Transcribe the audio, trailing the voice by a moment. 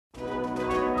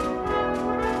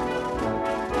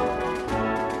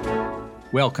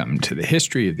Welcome to the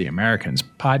History of the Americans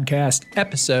podcast,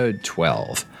 episode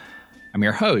 12. I'm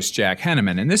your host, Jack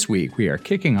Henneman, and this week we are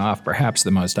kicking off perhaps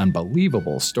the most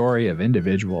unbelievable story of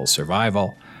individual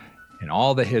survival in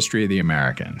all the history of the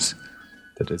Americans,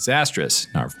 the disastrous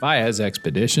Narváez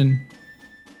expedition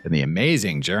and the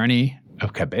amazing journey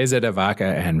of Cabeza de Vaca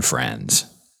and friends.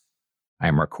 I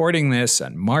am recording this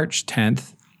on March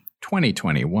 10th,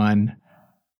 2021,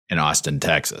 in Austin,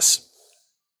 Texas.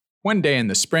 One day in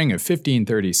the spring of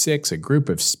 1536, a group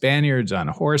of Spaniards on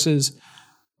horses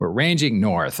were ranging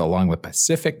north along the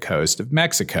Pacific coast of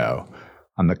Mexico,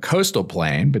 on the coastal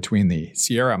plain between the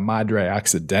Sierra Madre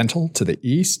Occidental to the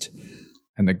east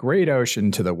and the Great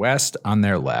Ocean to the west on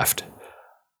their left.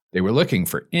 They were looking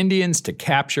for Indians to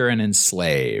capture and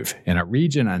enslave in a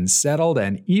region unsettled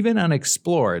and even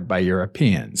unexplored by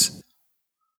Europeans.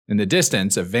 In the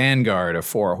distance, a vanguard of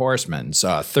 4 horsemen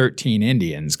saw 13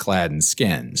 Indians clad in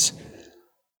skins.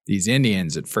 These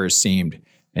Indians at first seemed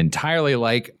entirely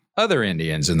like other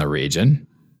Indians in the region,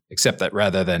 except that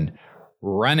rather than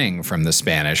running from the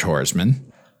Spanish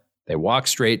horsemen, they walked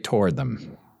straight toward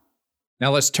them.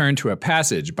 Now let's turn to a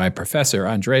passage by Professor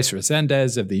Andrés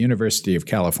Reséndez of the University of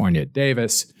California,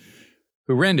 Davis,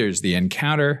 who renders the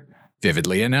encounter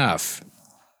vividly enough.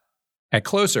 At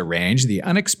closer range, the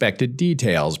unexpected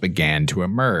details began to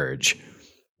emerge.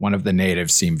 One of the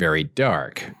natives seemed very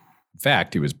dark. In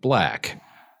fact, he was black.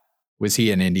 Was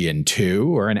he an Indian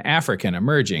too, or an African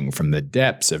emerging from the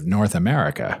depths of North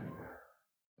America?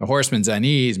 The horsemen's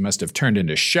unease must have turned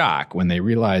into shock when they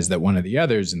realized that one of the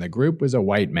others in the group was a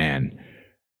white man.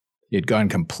 He had gone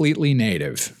completely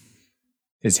native.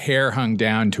 His hair hung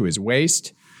down to his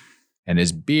waist, and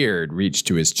his beard reached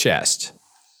to his chest.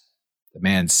 The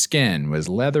man's skin was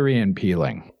leathery and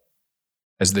peeling.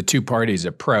 As the two parties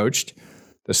approached,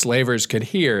 the slavers could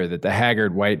hear that the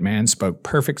haggard white man spoke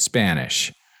perfect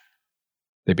Spanish.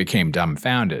 They became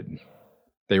dumbfounded.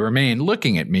 They remained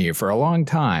looking at me for a long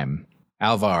time,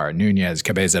 Álvar, Núñez,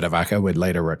 Cabeza de Vaca would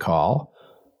later recall,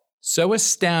 so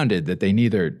astounded that they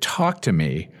neither talked to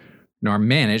me nor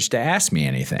managed to ask me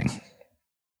anything.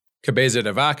 Cabeza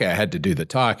de Vaca had to do the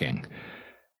talking.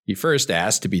 He first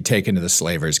asked to be taken to the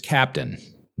slaver's captain.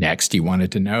 Next, he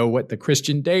wanted to know what the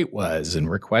Christian date was and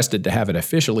requested to have it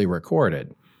officially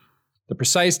recorded. The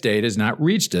precise date has not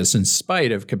reached us in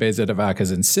spite of Cabeza de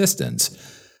Vaca's insistence,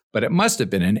 but it must have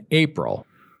been in April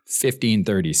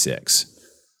 1536.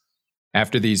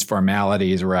 After these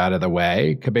formalities were out of the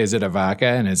way, Cabeza de Vaca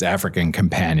and his African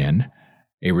companion,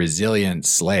 a resilient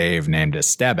slave named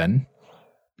Esteban,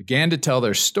 began to tell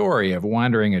their story of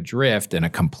wandering adrift in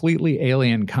a completely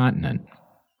alien continent.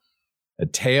 A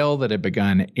tale that had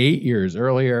begun 8 years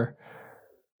earlier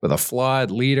with a flawed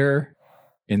leader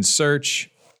in search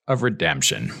of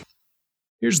redemption.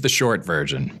 Here's the short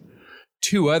version.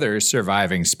 2 other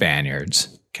surviving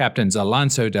Spaniards, Captains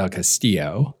Alonso del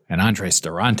Castillo and Andrés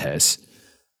Dorantes,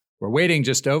 were waiting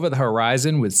just over the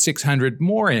horizon with 600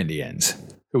 more Indians,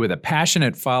 who were the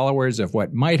passionate followers of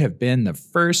what might have been the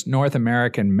first North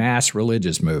American mass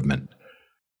religious movement.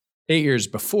 8 years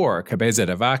before, Cabeza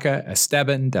de Vaca,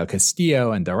 Esteban, del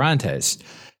Castillo, and Dorantes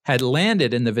had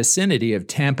landed in the vicinity of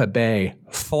Tampa Bay,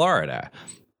 Florida,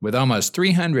 with almost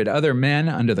 300 other men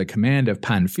under the command of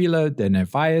Pánfilo de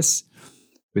Narváez,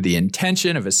 with the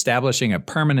intention of establishing a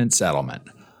permanent settlement.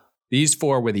 These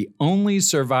 4 were the only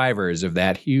survivors of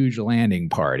that huge landing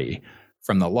party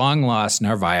from the long-lost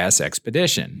Narváez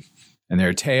expedition, and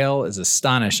their tale is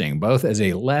astonishing both as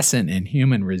a lesson in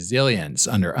human resilience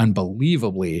under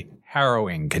unbelievably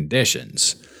harrowing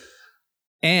conditions,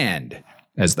 and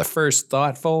as the first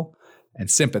thoughtful and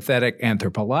sympathetic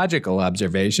anthropological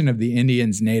observation of the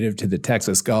Indians native to the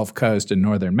Texas Gulf Coast and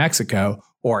northern Mexico,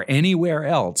 or anywhere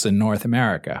else in North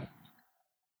America.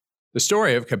 The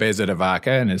story of Cabeza de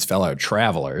Vaca and his fellow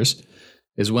travelers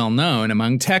is well known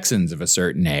among Texans of a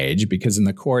certain age because in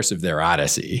the course of their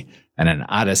odyssey, and an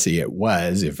odyssey it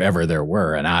was if ever there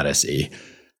were an odyssey,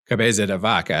 Cabeza de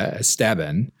Vaca,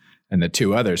 Esteban, and the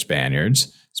 2 other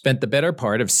Spaniards spent the better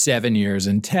part of 7 years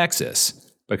in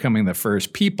Texas, becoming the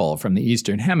first people from the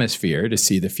Eastern Hemisphere to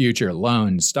see the future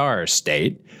Lone Star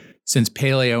State since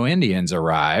Paleo-Indians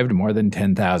arrived more than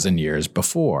 10,000 years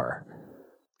before.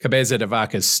 Cabeza de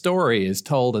Vaca's story is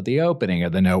told at the opening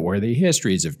of the noteworthy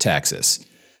Histories of Texas,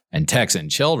 and Texan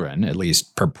children, at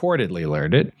least purportedly,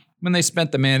 learned it when they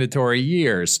spent the mandatory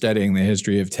year studying the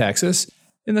history of Texas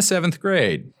in the 7th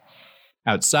grade.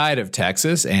 Outside of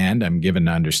Texas, and I'm given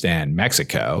to understand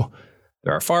Mexico,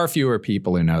 there are far fewer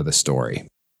people who know the story.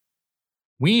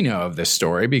 We know of this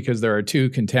story because there are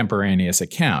 2 contemporaneous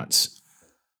accounts.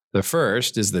 The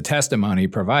first is the testimony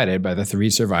provided by the 3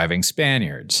 surviving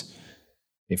Spaniards.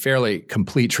 a fairly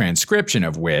complete transcription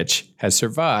of which has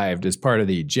survived as part of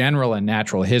the General and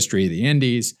Natural History of the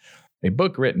Indies, a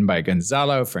book written by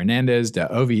Gonzalo Fernandez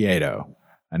de Oviedo,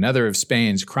 another of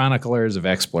Spain's chroniclers of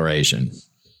exploration.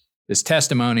 This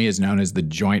testimony is known as the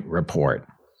Joint Report.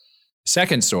 The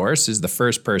second source is the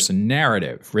first-person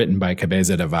narrative written by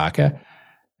Cabeza de Vaca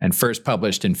and first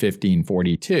published in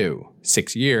 1542,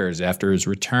 6 years after his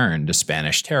return to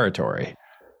Spanish territory.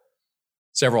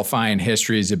 Several fine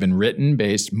histories have been written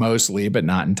based mostly but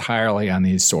not entirely on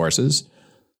these sources,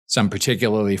 some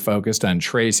particularly focused on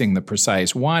tracing the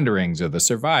precise wanderings of the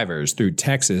survivors through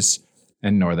Texas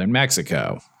and northern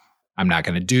Mexico. I'm not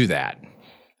going to do that.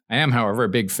 I am, however, a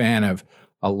big fan of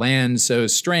A Land So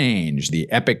Strange,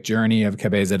 the epic journey of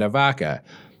Cabeza de Vaca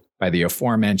by the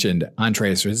aforementioned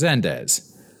Andrés Reséndez,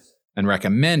 and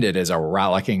recommend it as a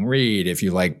rollicking read if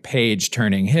you like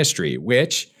page-turning history,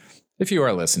 which, if you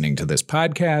are listening to this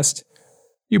podcast,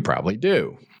 you probably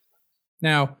do.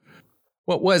 Now,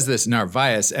 what was this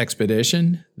Narváez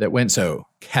expedition that went so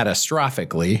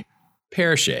catastrophically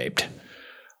pear-shaped?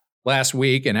 Last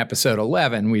week in episode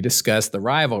 11, we discussed the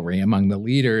rivalry among the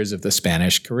leaders of the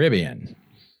Spanish Caribbean.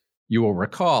 You will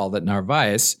recall that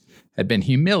Narváez had been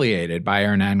humiliated by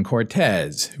Hernán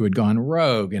Cortés, who had gone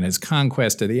rogue in his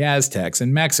conquest of the Aztecs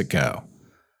in Mexico.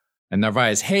 And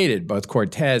Narváez hated both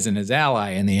Cortés and his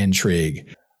ally in the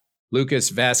intrigue,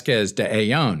 Lucas Vázquez de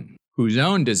Ayllón, whose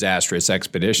own disastrous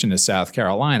expedition to South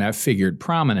Carolina figured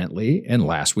prominently in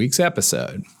last week's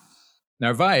episode.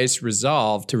 Narváez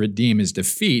resolved to redeem his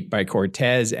defeat by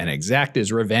Cortés and exact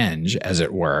his revenge, as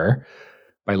it were,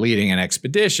 by leading an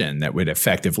expedition that would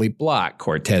effectively block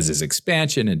Cortés's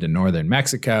expansion into northern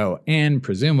Mexico and,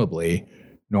 presumably,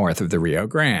 north of the Rio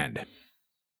Grande.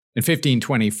 In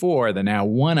 1524, the now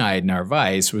one-eyed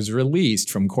Narváez was released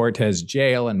from Cortés'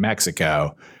 jail in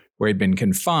Mexico, where he'd been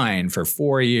confined for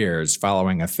 4 years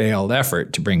following a failed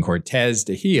effort to bring Cortés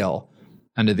to heel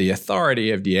under the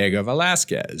authority of Diego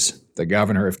Velázquez, the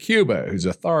governor of Cuba, whose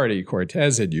authority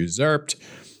Cortés had usurped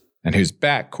and whose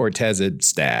back Cortés had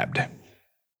stabbed.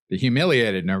 The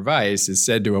humiliated Narváez is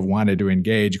said to have wanted to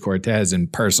engage Cortés in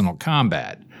personal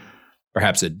combat,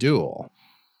 perhaps a duel,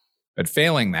 but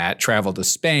failing that, traveled to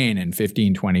Spain in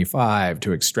 1525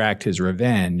 to extract his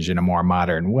revenge in a more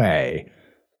modern way,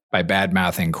 by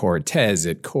bad-mouthing Cortés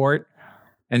at court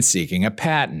and seeking a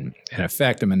patent, in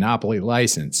effect a monopoly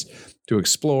license, to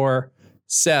explore,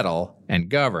 settle, and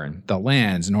govern the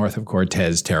lands north of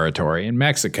Cortés' territory in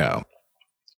Mexico.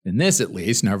 In this, at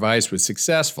least, Narváez was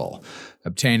successful,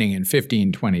 obtaining in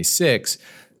 1526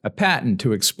 a patent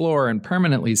to explore and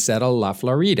permanently settle La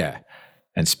Florida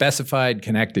and specified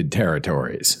connected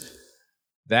territories.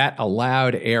 That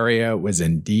allowed area was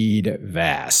indeed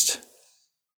vast.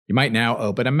 You might now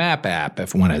open a map app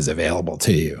if one is available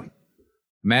to you.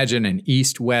 Imagine an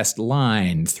east-west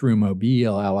line through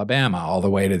Mobile, Alabama, all the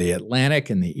way to the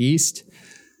Atlantic in the east,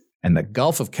 and the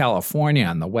Gulf of California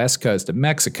on the west coast of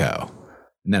Mexico,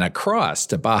 and then across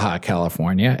to Baja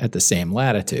California at the same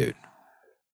latitude.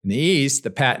 In the east, the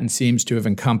patent seems to have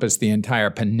encompassed the entire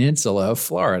peninsula of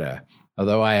Florida,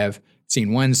 although I have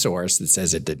seen one source that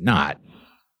says it did not.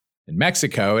 In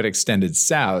Mexico, it extended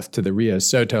south to the Rio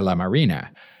Soto La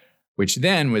Marina, which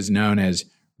then was known as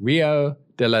Rio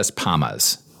de las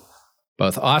Palmas.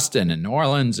 Both Austin and New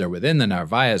Orleans are within the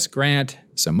Narváez grant,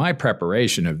 so my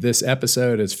preparation of this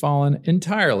episode has fallen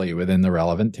entirely within the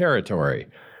relevant territory,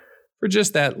 for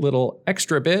just that little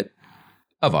extra bit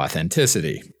of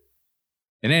authenticity.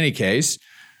 In any case,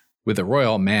 with a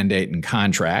royal mandate and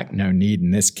contract, no need in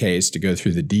this case to go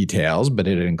through the details, but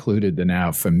it included the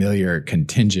now familiar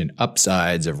contingent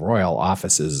upsides of royal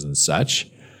offices and such,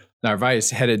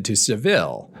 Narváez headed to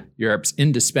Seville, Europe's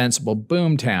indispensable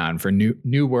boomtown for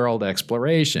New World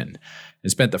exploration,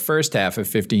 and spent the first half of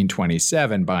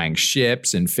 1527 buying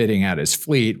ships and fitting out his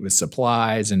fleet with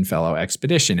supplies and fellow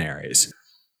expeditionaries.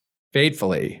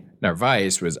 Fatefully,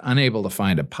 Narváez was unable to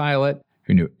find a pilot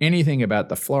who knew anything about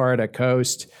the Florida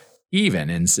coast, even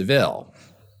in Seville.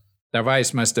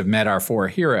 Narváez must have met our four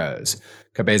heroes,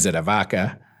 Cabeza de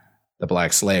Vaca, the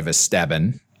black slave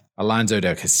Esteban, Alonso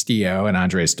de Castillo, and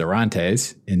Andrés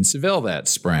Dorantes, in Seville that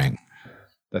spring.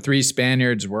 The three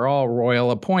Spaniards were all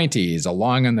royal appointees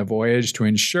along on the voyage to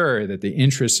ensure that the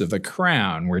interests of the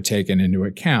crown were taken into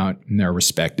account in their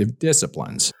respective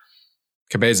disciplines.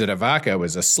 Cabeza de Vaca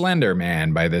was a slender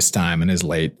man by this time in his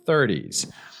late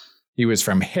 30s. He was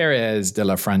from Jerez de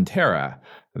la Frontera,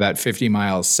 about 50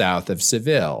 miles south of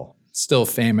Seville, still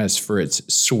famous for its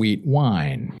sweet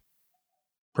wine.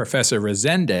 Professor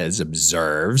Reséndez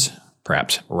observes,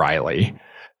 perhaps wryly,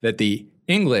 that the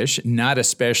English, not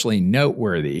especially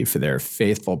noteworthy for their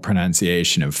faithful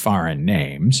pronunciation of foreign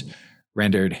names,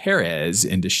 rendered Jerez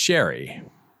into Sherry.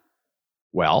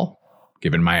 Well,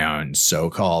 given my own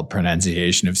so-called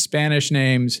pronunciation of Spanish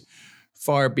names,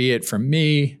 far be it from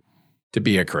me to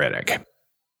be a critic.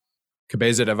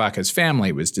 Cabeza de Vaca's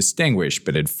family was distinguished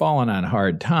but had fallen on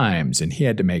hard times, and he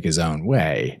had to make his own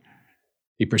way.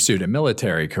 He pursued a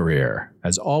military career,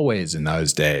 as always in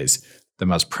those days, the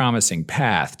most promising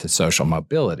path to social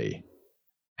mobility,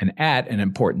 and at an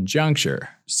important juncture,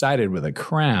 sided with a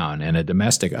crown in a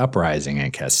domestic uprising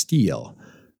in Castile,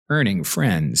 earning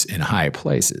friends in high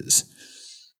places.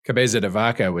 Cabeza de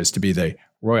Vaca was to be the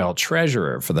royal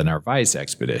treasurer for the Narváez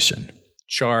expedition,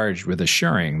 charged with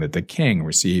assuring that the king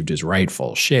received his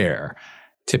rightful share,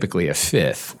 typically a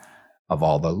fifth, of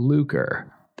all the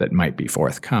lucre that might be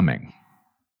forthcoming.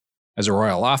 As a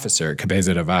royal officer,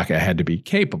 Cabeza de Vaca had to be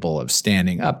capable of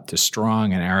standing up to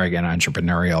strong and arrogant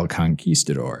entrepreneurial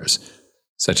conquistadors,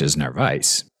 such as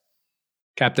Narváez.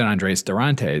 Captain Andrés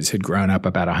Dorantes had grown up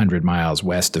about 100 miles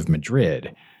west of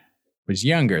Madrid, was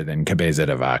younger than Cabeza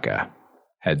de Vaca,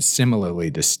 had similarly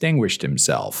distinguished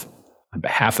himself on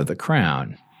behalf of the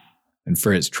crown, and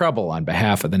for his trouble on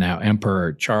behalf of the now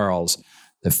Emperor Charles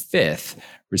V,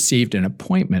 received an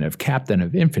appointment of captain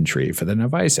of infantry for the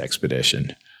Narváez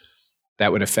expedition.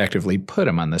 That would effectively put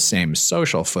him on the same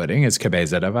social footing as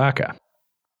Cabeza de Vaca.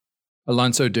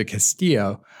 Alonso de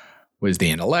Castillo was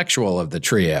the intellectual of the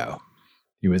trio.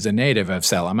 He was a native of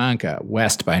Salamanca,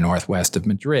 west by northwest of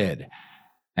Madrid,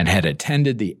 and had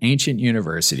attended the ancient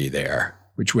university there,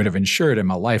 which would have ensured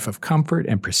him a life of comfort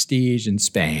and prestige in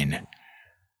Spain.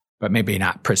 But maybe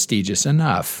not prestigious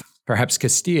enough. Perhaps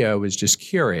Castillo was just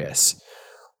curious,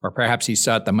 or perhaps he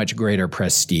sought the much greater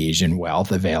prestige and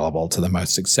wealth available to the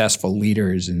most successful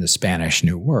leaders in the Spanish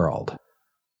New World.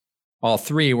 All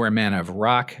three were men of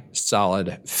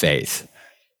rock-solid faith,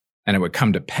 and it would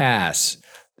come to pass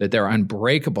that their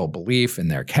unbreakable belief in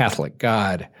their Catholic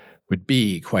God would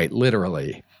be, quite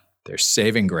literally, their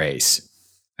saving grace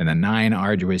in the 9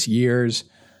 arduous years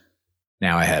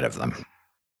now ahead of them.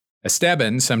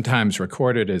 Esteban, sometimes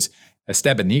recorded as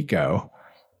Estebanico,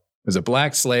 was a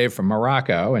black slave from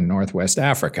Morocco in northwest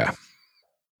Africa.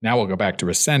 Now we'll go back to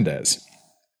Reséndez.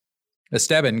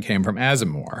 Esteban came from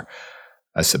Azamor,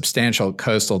 a substantial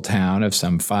coastal town of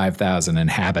some 5,000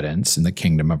 inhabitants in the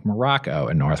Kingdom of Morocco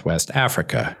in northwest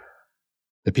Africa.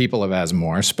 The people of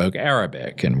Azamor spoke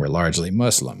Arabic and were largely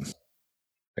Muslim.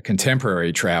 A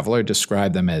contemporary traveler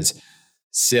described them as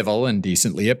civil and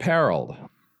decently apparelled,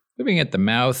 living at the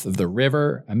mouth of the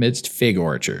river amidst fig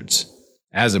orchards.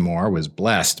 Azamor was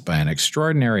blessed by an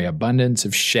extraordinary abundance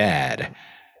of shad.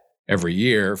 Every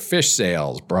year, fish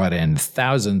sales brought in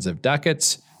thousands of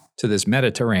ducats to this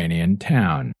Mediterranean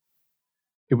town.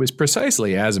 It was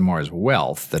precisely Azamor's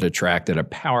wealth that attracted a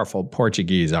powerful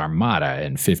Portuguese armada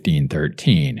in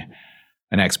 1513,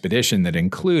 an expedition that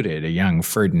included a young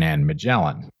Ferdinand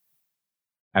Magellan.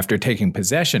 After taking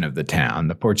possession of the town,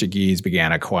 the Portuguese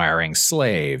began acquiring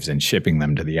slaves and shipping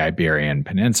them to the Iberian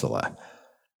Peninsula.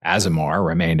 Azamor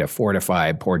remained a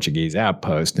fortified Portuguese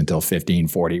outpost until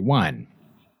 1541.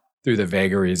 Through the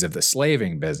vagaries of the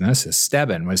slaving business,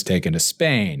 Esteban was taken to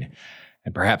Spain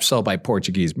and perhaps sold by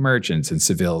Portuguese merchants in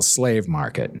Seville's slave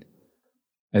market.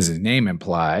 As his name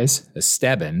implies,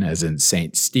 Esteban, as in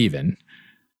Saint Stephen,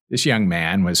 this young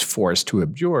man was forced to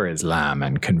abjure Islam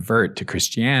and convert to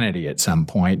Christianity at some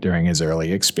point during his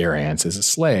early experience as a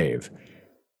slave.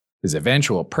 His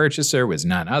eventual purchaser was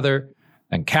none other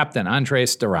than Captain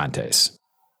Andrés Dorantes.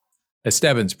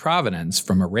 Esteban's provenance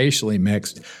from a racially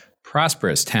mixed,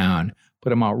 prosperous town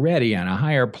put him already on a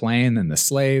higher plane than the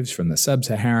slaves from the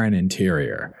sub-Saharan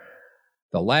interior.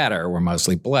 The latter were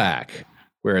mostly black,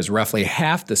 whereas roughly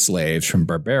half the slaves from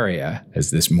Barbaria, as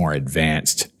this more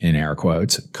advanced, in air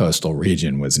quotes, coastal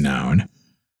region was known,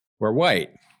 were white,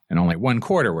 and only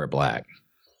 1/4 were black.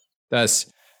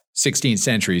 Thus, 16th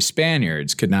century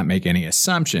Spaniards could not make any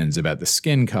assumptions about the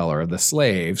skin color of the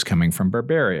slaves coming from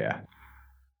Barbaria.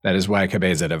 That is why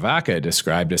Cabeza de Vaca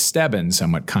described Esteban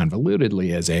somewhat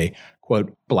convolutedly as a,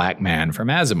 quote, black man from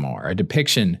Azamor, a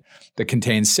depiction that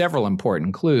contains several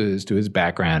important clues to his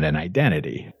background and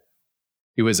identity.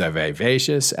 He was a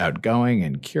vivacious, outgoing,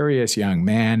 and curious young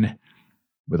man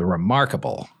with a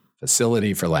remarkable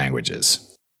facility for languages.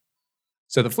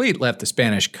 So the fleet left the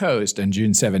Spanish coast on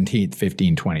June 17,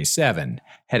 1527,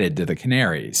 headed to the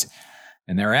Canaries,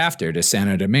 and thereafter to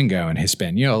Santo Domingo and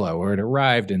Hispaniola, where it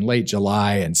arrived in late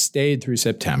July and stayed through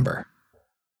September.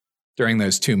 During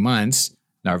those 2 months,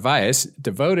 Narváez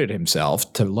devoted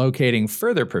himself to locating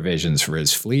further provisions for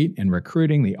his fleet and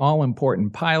recruiting the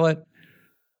all-important pilot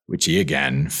which he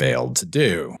again failed to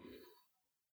do.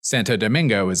 Santo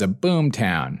Domingo was a boom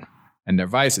town, and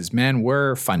Narváez's men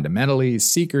were fundamentally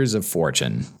seekers of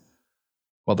fortune.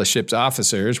 While the ship's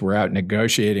officers were out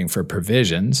negotiating for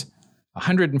provisions,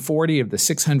 140 of the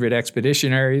 600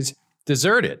 expeditionaries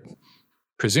deserted,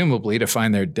 presumably to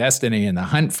find their destiny in the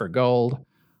hunt for gold,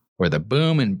 or the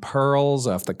boom in pearls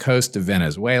off the coast of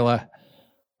Venezuela,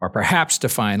 or perhaps to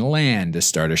find land to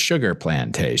start a sugar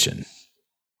plantation.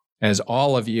 As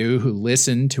all of you who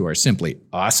listened to our simply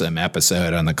awesome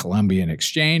episode on the Columbian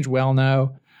Exchange well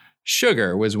know,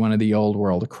 sugar was one of the Old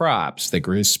World crops that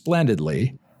grew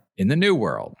splendidly in the New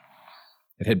World.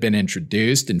 It had been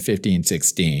introduced in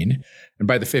 1516, and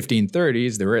by the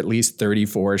 1530s there were at least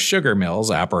 34 sugar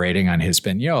mills operating on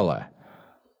Hispaniola.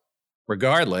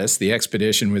 Regardless, the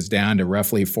expedition was down to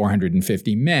roughly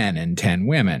 450 men and 10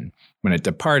 women when it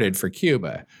departed for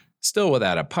Cuba, still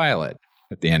without a pilot,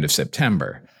 at the end of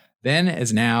September, then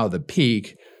as now the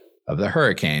peak of the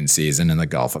hurricane season in the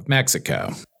Gulf of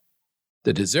Mexico.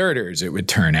 The deserters, it would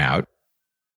turn out,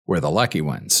 were the lucky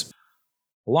ones.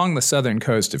 Along the southern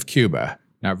coast of Cuba,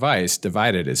 Narváez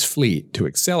divided his fleet to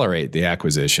accelerate the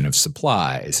acquisition of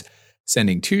supplies,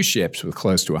 sending 2 ships with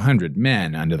close to 100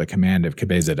 men under the command of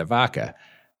Cabeza de Vaca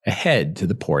ahead to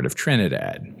the port of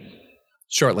Trinidad.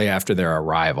 Shortly after their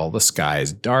arrival, the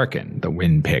skies darkened, the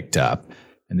wind picked up,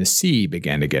 and the sea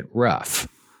began to get rough.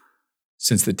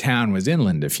 Since the town was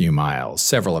inland a few miles,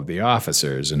 several of the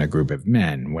officers and a group of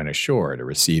men went ashore to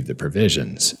receive the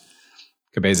provisions.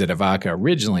 Cabeza de Vaca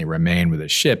originally remained with the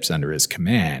ships under his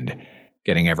command,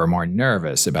 getting ever more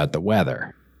nervous about the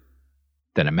weather.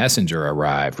 Then a messenger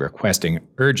arrived requesting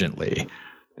urgently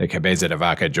that Cabeza de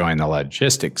Vaca join the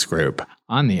logistics group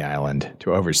on the island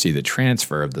to oversee the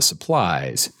transfer of the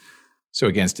supplies. So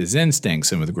against his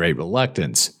instincts and with great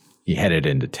reluctance, he headed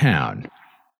into town.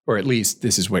 Or at least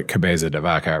this is what Cabeza de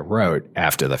Vaca wrote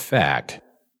after the fact,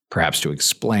 perhaps to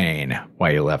explain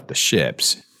why he left the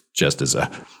ships, just as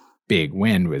a big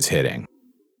wind was hitting.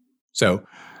 So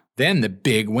then the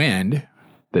big wind,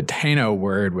 the Taino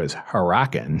word was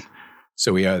huracan,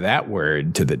 so we owe that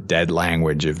word to the dead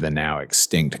language of the now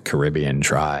extinct Caribbean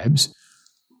tribes,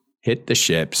 hit the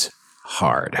ships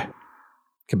hard.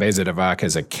 Cabeza de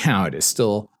Vaca's account is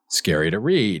still scary to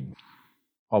read,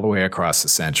 all the way across the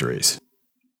centuries.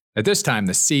 At this time,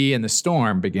 the sea and the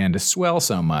storm began to swell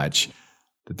so much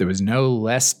that there was no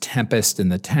less tempest in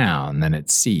the town than at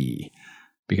sea,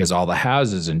 because all the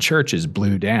houses and churches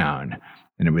blew down,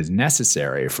 and it was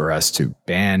necessary for us to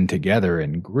band together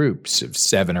in groups of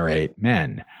 7 or 8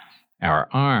 men, our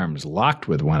arms locked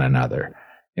with one another,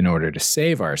 in order to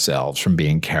save ourselves from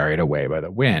being carried away by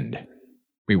the wind.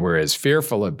 We were as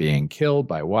fearful of being killed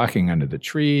by walking under the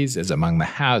trees as among the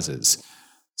houses,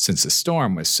 since the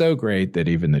storm was so great that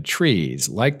even the trees,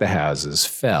 like the houses,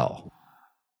 fell.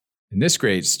 In this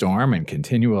great storm and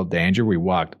continual danger, we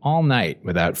walked all night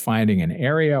without finding an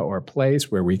area or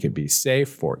place where we could be safe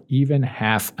for even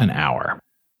half an hour.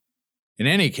 In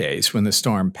any case, when the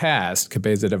storm passed,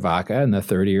 Cabeza de Vaca and the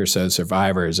 30 or so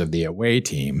survivors of the away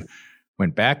team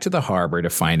went back to the harbor to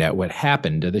find out what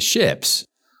happened to the ships.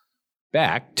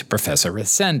 Back to Professor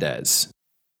Reséndez.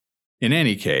 In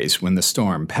any case, when the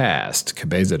storm passed,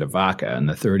 Cabeza de Vaca and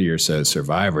the 30 or so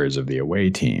survivors of the away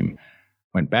team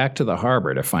went back to the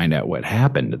harbor to find out what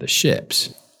happened to the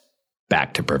ships.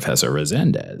 Back to Professor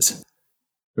Reséndez.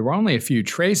 There were only a few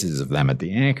traces of them at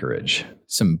the anchorage,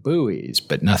 some buoys,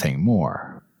 but nothing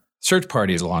more. Search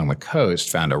parties along the coast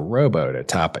found a rowboat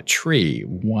atop a tree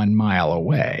 1 mile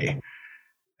away.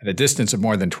 At a distance of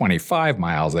more than 25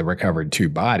 miles, they recovered 2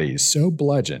 bodies so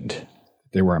bludgeoned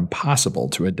they were impossible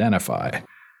to identify.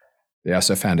 They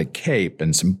also found a cape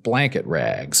and some blanket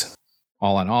rags.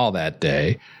 All in all that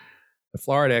day, the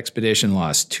Florida expedition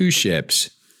lost 2 ships,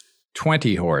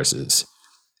 20 horses,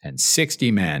 and 60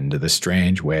 men to the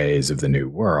strange ways of the New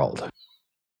World.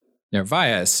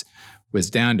 Narváez was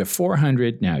down to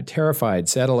 400 now terrified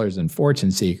settlers and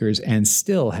fortune seekers and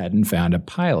still hadn't found a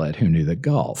pilot who knew the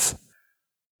Gulf.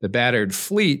 The battered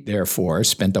fleet, therefore,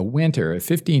 spent the winter of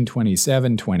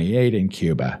 1527-28 in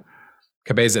Cuba.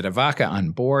 Cabeza de Vaca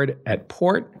on board at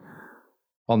port,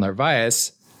 while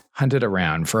Narváez hunted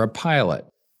around for a pilot.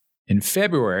 In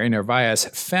February, Narváez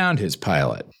found his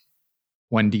pilot,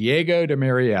 one Diego de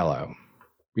Murielo.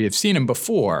 We have seen him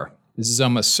before. This is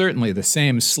almost certainly the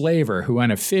same slaver who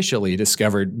unofficially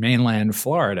discovered mainland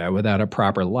Florida without a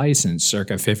proper license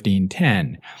circa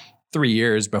 1510. 3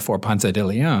 years before Ponce de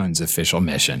Leon's official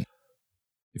mission.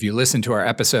 If you listened to our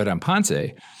episode on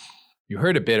Ponce, you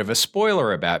heard a bit of a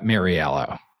spoiler about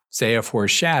Murielo, say a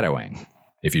foreshadowing.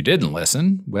 If you didn't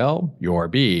listen, well, you're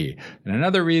B, and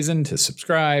another reason to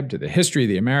subscribe to the History of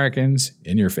the Americans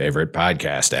in your favorite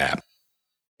podcast app.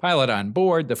 Pilot on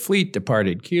board, the fleet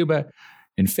departed Cuba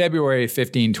in February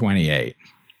 1528.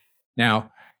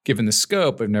 Now, given the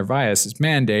scope of Narváez's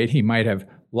mandate, he might have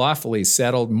lawfully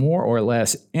settled more or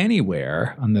less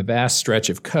anywhere on the vast stretch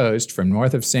of coast from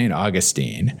north of St.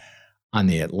 Augustine on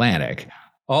the Atlantic,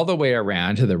 all the way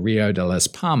around to the Rio de las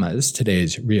Palmas,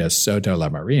 today's Rio Soto la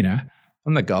Marina,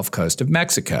 on the Gulf Coast of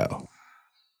Mexico.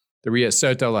 The Rio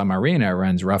Soto la Marina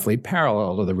runs roughly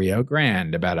parallel to the Rio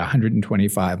Grande, about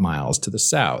 125 miles to the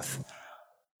south.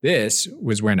 This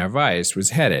was where Narváez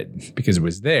was headed, because it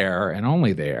was there, and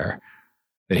only there,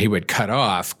 that he would cut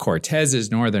off Cortez's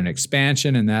northern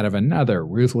expansion and that of another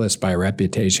ruthless by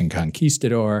reputation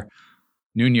conquistador,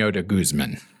 Nuño de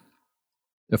Guzman.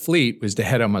 The fleet was to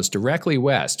head almost directly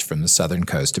west from the southern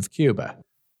coast of Cuba.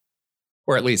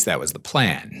 Or at least that was the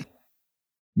plan.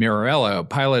 Murillo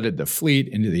piloted the fleet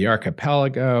into the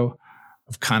archipelago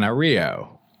of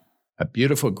Canario, a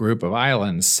beautiful group of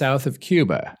islands south of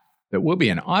Cuba that will be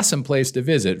an awesome place to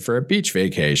visit for a beach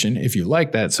vacation if you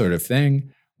like that sort of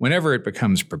thing, whenever it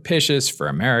becomes propitious for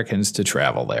Americans to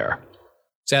travel there.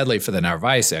 Sadly for the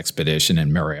Narváez expedition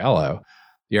in Murillo,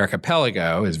 the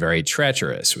archipelago is very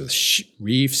treacherous, with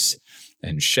reefs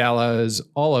and shallows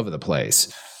all over the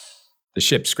place. The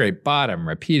ship scraped bottom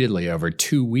repeatedly over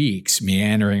 2 weeks,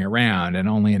 meandering around, and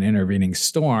only an intervening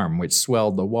storm, which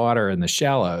swelled the water in the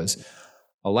shallows,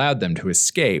 allowed them to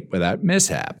escape without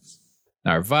mishap.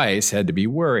 Narváez had to be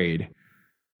worried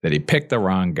that he picked the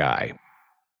wrong guy.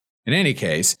 In any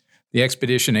case, the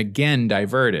expedition again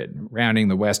diverted, rounding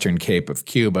the western cape of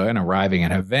Cuba and arriving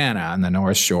in Havana on the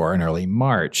North Shore in early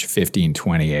March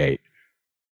 1528.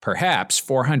 Perhaps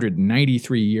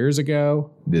 493 years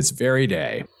ago, this very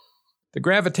day. The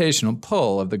gravitational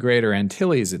pull of the Greater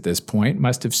Antilles at this point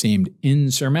must have seemed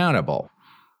insurmountable.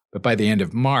 But by the end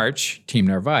of March, Team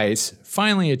Narváez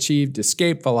finally achieved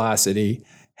escape velocity,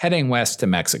 heading west to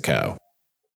Mexico.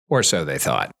 Or so they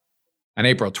thought. On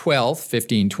April 12,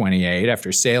 1528,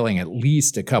 after sailing at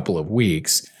least a couple of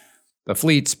weeks, the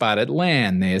fleet spotted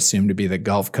land they assumed to be the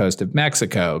Gulf Coast of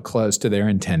Mexico, close to their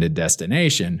intended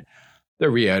destination, the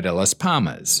Rio de las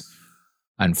Palmas.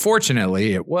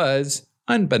 Unfortunately, it was,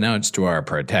 unbeknownst to our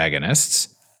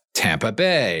protagonists, Tampa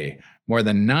Bay, more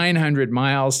than 900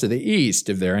 miles to the east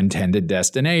of their intended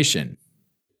destination.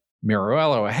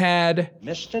 Murillo had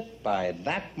missed it by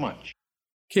that much.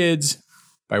 Kids,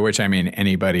 by which I mean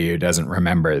anybody who doesn't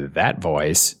remember that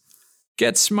voice,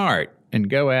 get smart and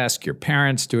go ask your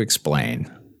parents to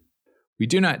explain. We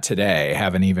do not today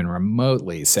have an even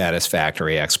remotely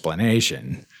satisfactory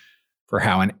explanation for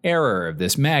how an error of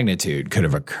this magnitude could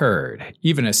have occurred,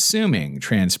 even assuming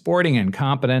transporting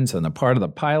incompetence on the part of the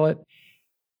pilot,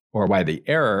 or why the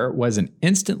error wasn't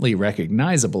instantly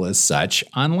recognizable as such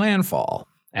on landfall.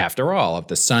 After all, if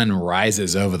the sun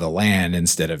rises over the land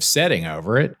instead of setting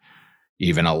over it,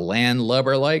 even a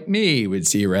landlubber like me would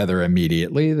see rather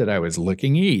immediately that I was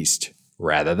looking east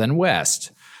rather than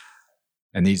west.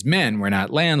 And these men were not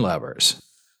landlubbers.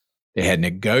 They had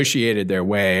negotiated their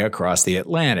way across the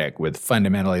Atlantic with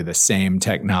fundamentally the same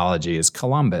technology as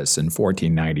Columbus in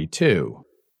 1492.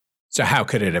 So how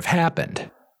could it have happened?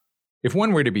 If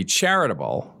one were to be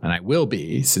charitable, and I will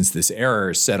be, since this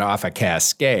error set off a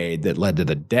cascade that led to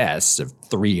the deaths of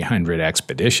 300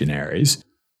 expeditionaries,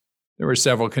 there were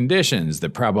several conditions that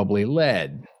probably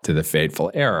led to the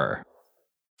fateful error.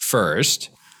 First,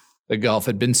 the Gulf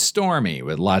had been stormy,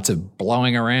 with lots of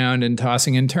blowing around and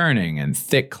tossing and turning, and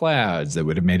thick clouds that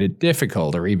would have made it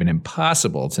difficult or even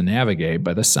impossible to navigate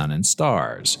by the sun and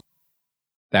stars.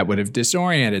 That would have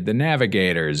disoriented the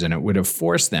navigators, and it would have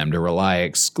forced them to rely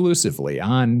exclusively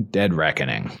on dead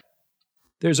reckoning.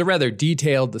 There's a rather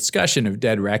detailed discussion of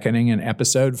dead reckoning in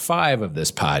episode 5 of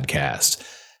this podcast,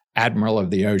 Admiral of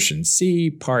the Ocean Sea,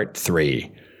 Part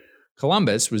 3.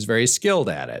 Columbus was very skilled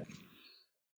at it.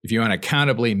 If you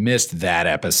unaccountably missed that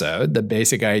episode, the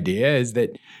basic idea is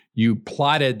that you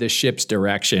plotted the ship's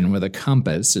direction with a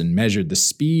compass and measured the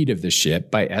speed of the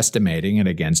ship by estimating it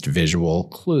against visual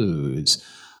clues,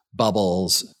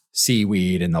 bubbles,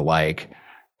 seaweed, and the like,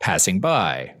 passing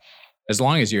by. As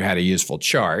long as you had a useful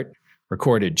chart,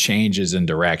 recorded changes in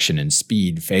direction and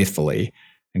speed faithfully,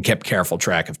 and kept careful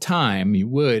track of time, you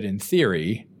would, in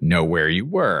theory, know where you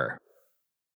were.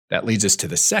 That leads us to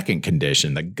the second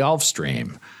condition, the Gulf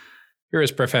Stream. Here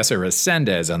is Professor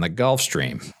Reséndez on the Gulf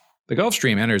Stream. The Gulf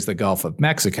Stream enters the Gulf of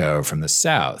Mexico from the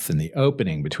south in the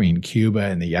opening between Cuba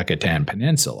and the Yucatan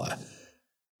Peninsula.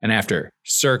 And after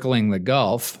circling the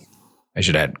Gulf, I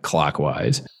should add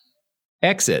clockwise,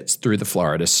 exits through the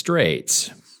Florida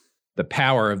Straits. The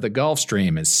power of the Gulf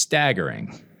Stream is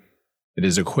staggering. It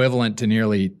is equivalent to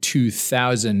nearly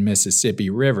 2,000 Mississippi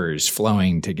rivers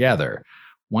flowing together,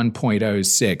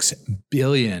 1.06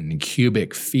 billion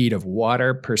cubic feet of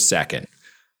water per second,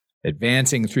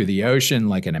 advancing through the ocean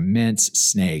like an immense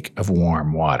snake of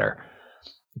warm water.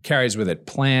 It carries with it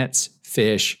plants,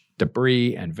 fish,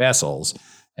 debris, and vessels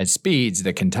at speeds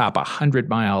that can top 100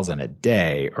 miles in a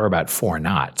day, or about 4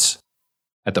 knots.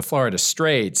 At the Florida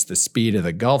Straits, the speed of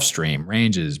the Gulf Stream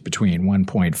ranges between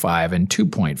 1.5 and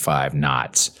 2.5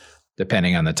 knots,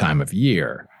 depending on the time of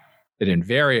year. It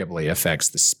invariably affects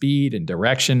the speed and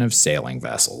direction of sailing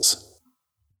vessels.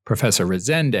 Professor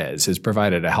Reséndez has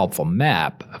provided a helpful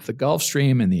map of the Gulf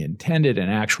Stream and the intended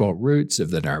and actual routes of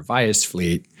the Narváez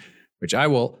fleet, which I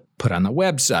will put on the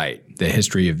website,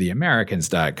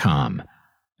 thehistoryoftheamericans.com,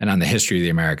 and on the History of the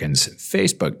Americans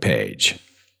Facebook page.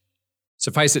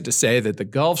 Suffice it to say that the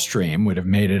Gulf Stream would have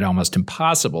made it almost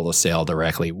impossible to sail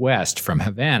directly west from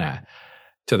Havana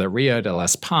to the Rio de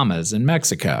las Palmas in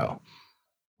Mexico.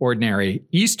 Ordinary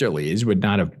easterlies would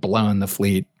not have blown the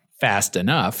fleet fast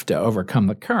enough to overcome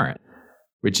the current,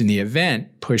 which in the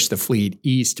event pushed the fleet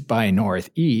east by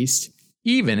northeast,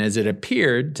 even as it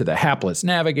appeared to the hapless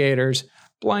navigators,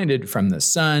 blinded from the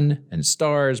sun and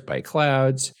stars by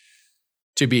clouds,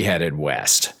 to be headed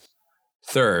west.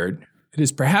 Third, it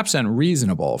is perhaps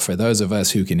unreasonable for those of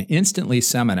us who can instantly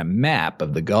summon a map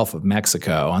of the Gulf of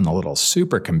Mexico on the little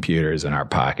supercomputers in our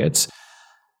pockets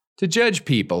to judge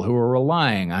people who were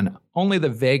relying on only the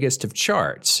vaguest of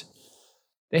charts.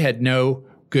 They had no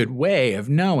good way of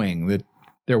knowing that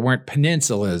there weren't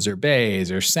peninsulas or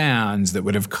bays or sounds that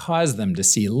would have caused them to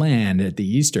see land at the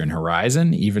eastern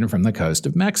horizon, even from the coast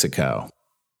of Mexico.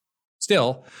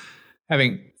 Still,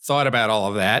 having thought about all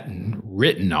of that and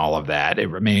written all of that, it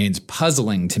remains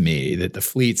puzzling to me that the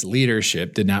fleet's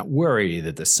leadership did not worry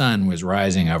that the sun was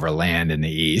rising over land in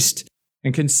the east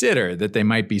and consider that they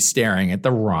might be staring at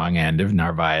the wrong end of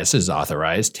Narváez's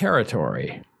authorized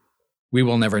territory. We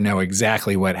will never know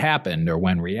exactly what happened or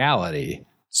when reality,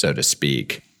 so to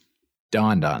speak,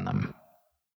 dawned on them.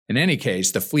 In any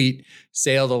case, the fleet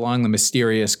sailed along the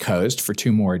mysterious coast for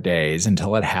 2 more days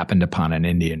until it happened upon an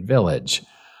Indian village.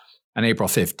 On April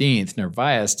 15th,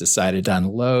 Narváez decided to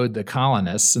unload the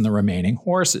colonists and the remaining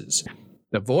horses.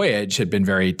 The voyage had been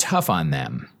very tough on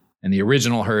them, and the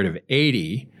original herd of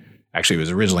 80, actually it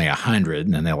was originally 100,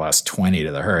 and then they lost 20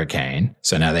 to the hurricane,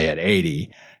 so now they had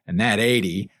 80, and that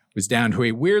 80 was down to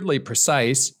a weirdly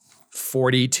precise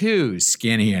 42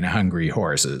 skinny and hungry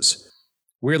horses.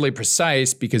 Weirdly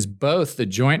precise because both the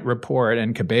joint report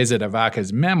and Cabeza de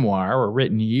Vaca's memoir were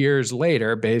written years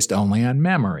later based only on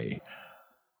memory.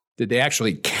 Did they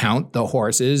actually count the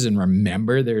horses and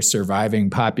remember their surviving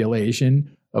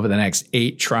population over the next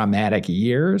 8 traumatic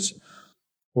years?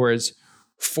 Or is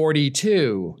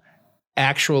 42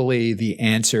 actually the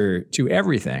answer to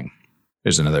everything?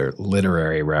 There's another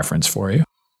literary reference for you.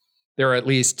 There are at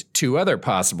least 2 other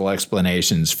possible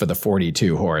explanations for the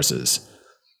 42 horses.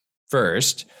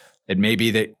 First, it may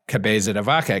be that Cabeza de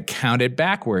Vaca counted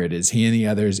backward as he and the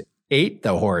others ate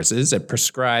the horses at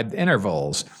prescribed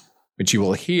intervals, which you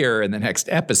will hear in the next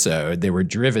episode they were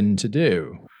driven to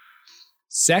do.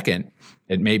 Second,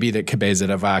 it may be that Cabeza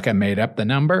de Vaca made up the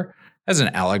number as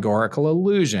an allegorical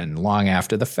illusion long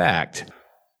after the fact.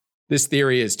 This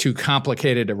theory is too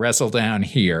complicated to wrestle down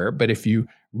here, but if you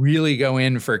really go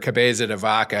in for Cabeza de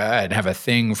Vaca and have a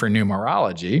thing for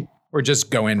numerology, or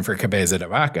just go in for Cabeza de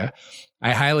Vaca,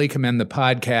 I highly commend the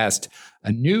podcast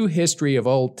A New History of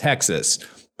Old Texas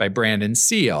by Brandon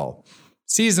Seal,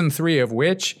 Season 3 of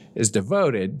which is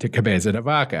devoted to Cabeza de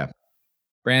Vaca.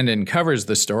 Brandon covers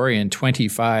the story in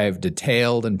 25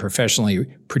 detailed and professionally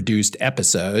produced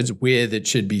episodes with, it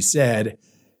should be said,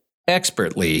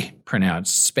 expertly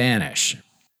pronounced Spanish.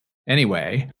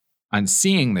 Anyway, on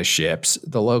seeing the ships,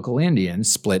 the local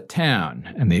Indians split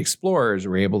town, and the explorers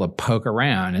were able to poke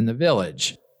around in the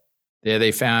village. There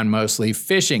they found mostly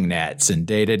fishing nets and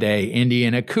day-to-day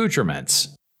Indian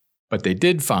accoutrements. But they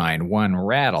did find one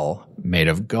rattle made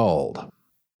of gold.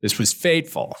 This was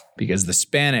fateful because the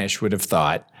Spanish would have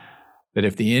thought that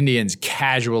if the Indians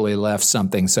casually left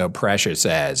something so precious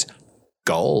as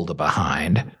gold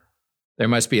behind, there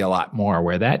must be a lot more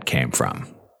where that came from.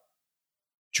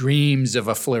 Dreams of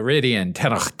a Floridian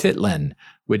Tenochtitlan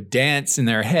would dance in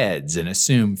their heads and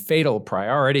assume fatal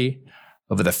priority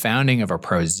over the founding of a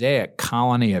prosaic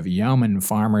colony of yeoman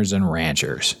farmers and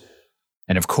ranchers.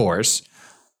 And of course,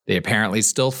 they apparently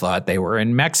still thought they were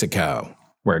in Mexico,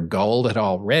 where gold had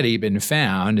already been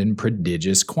found in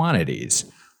prodigious quantities.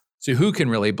 So who can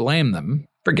really blame them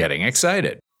for getting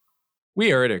excited?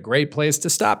 We are at a great place to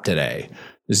stop today.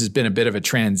 This has been a bit of a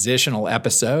transitional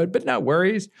episode, but no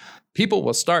worries. People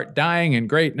will start dying in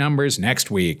great numbers next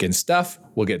week, and stuff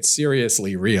will get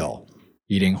seriously real.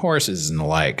 Eating horses and the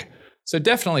like. So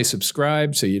definitely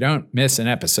subscribe so you don't miss an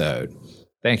episode.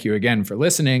 Thank you again for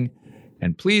listening,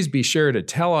 and please be sure to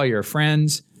tell all your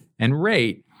friends and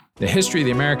rate The History of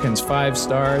the Americans 5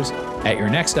 stars at your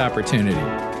next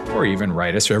opportunity, or even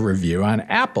write us a review on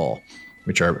Apple,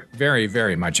 which are very,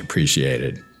 very much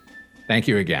appreciated. Thank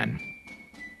you again.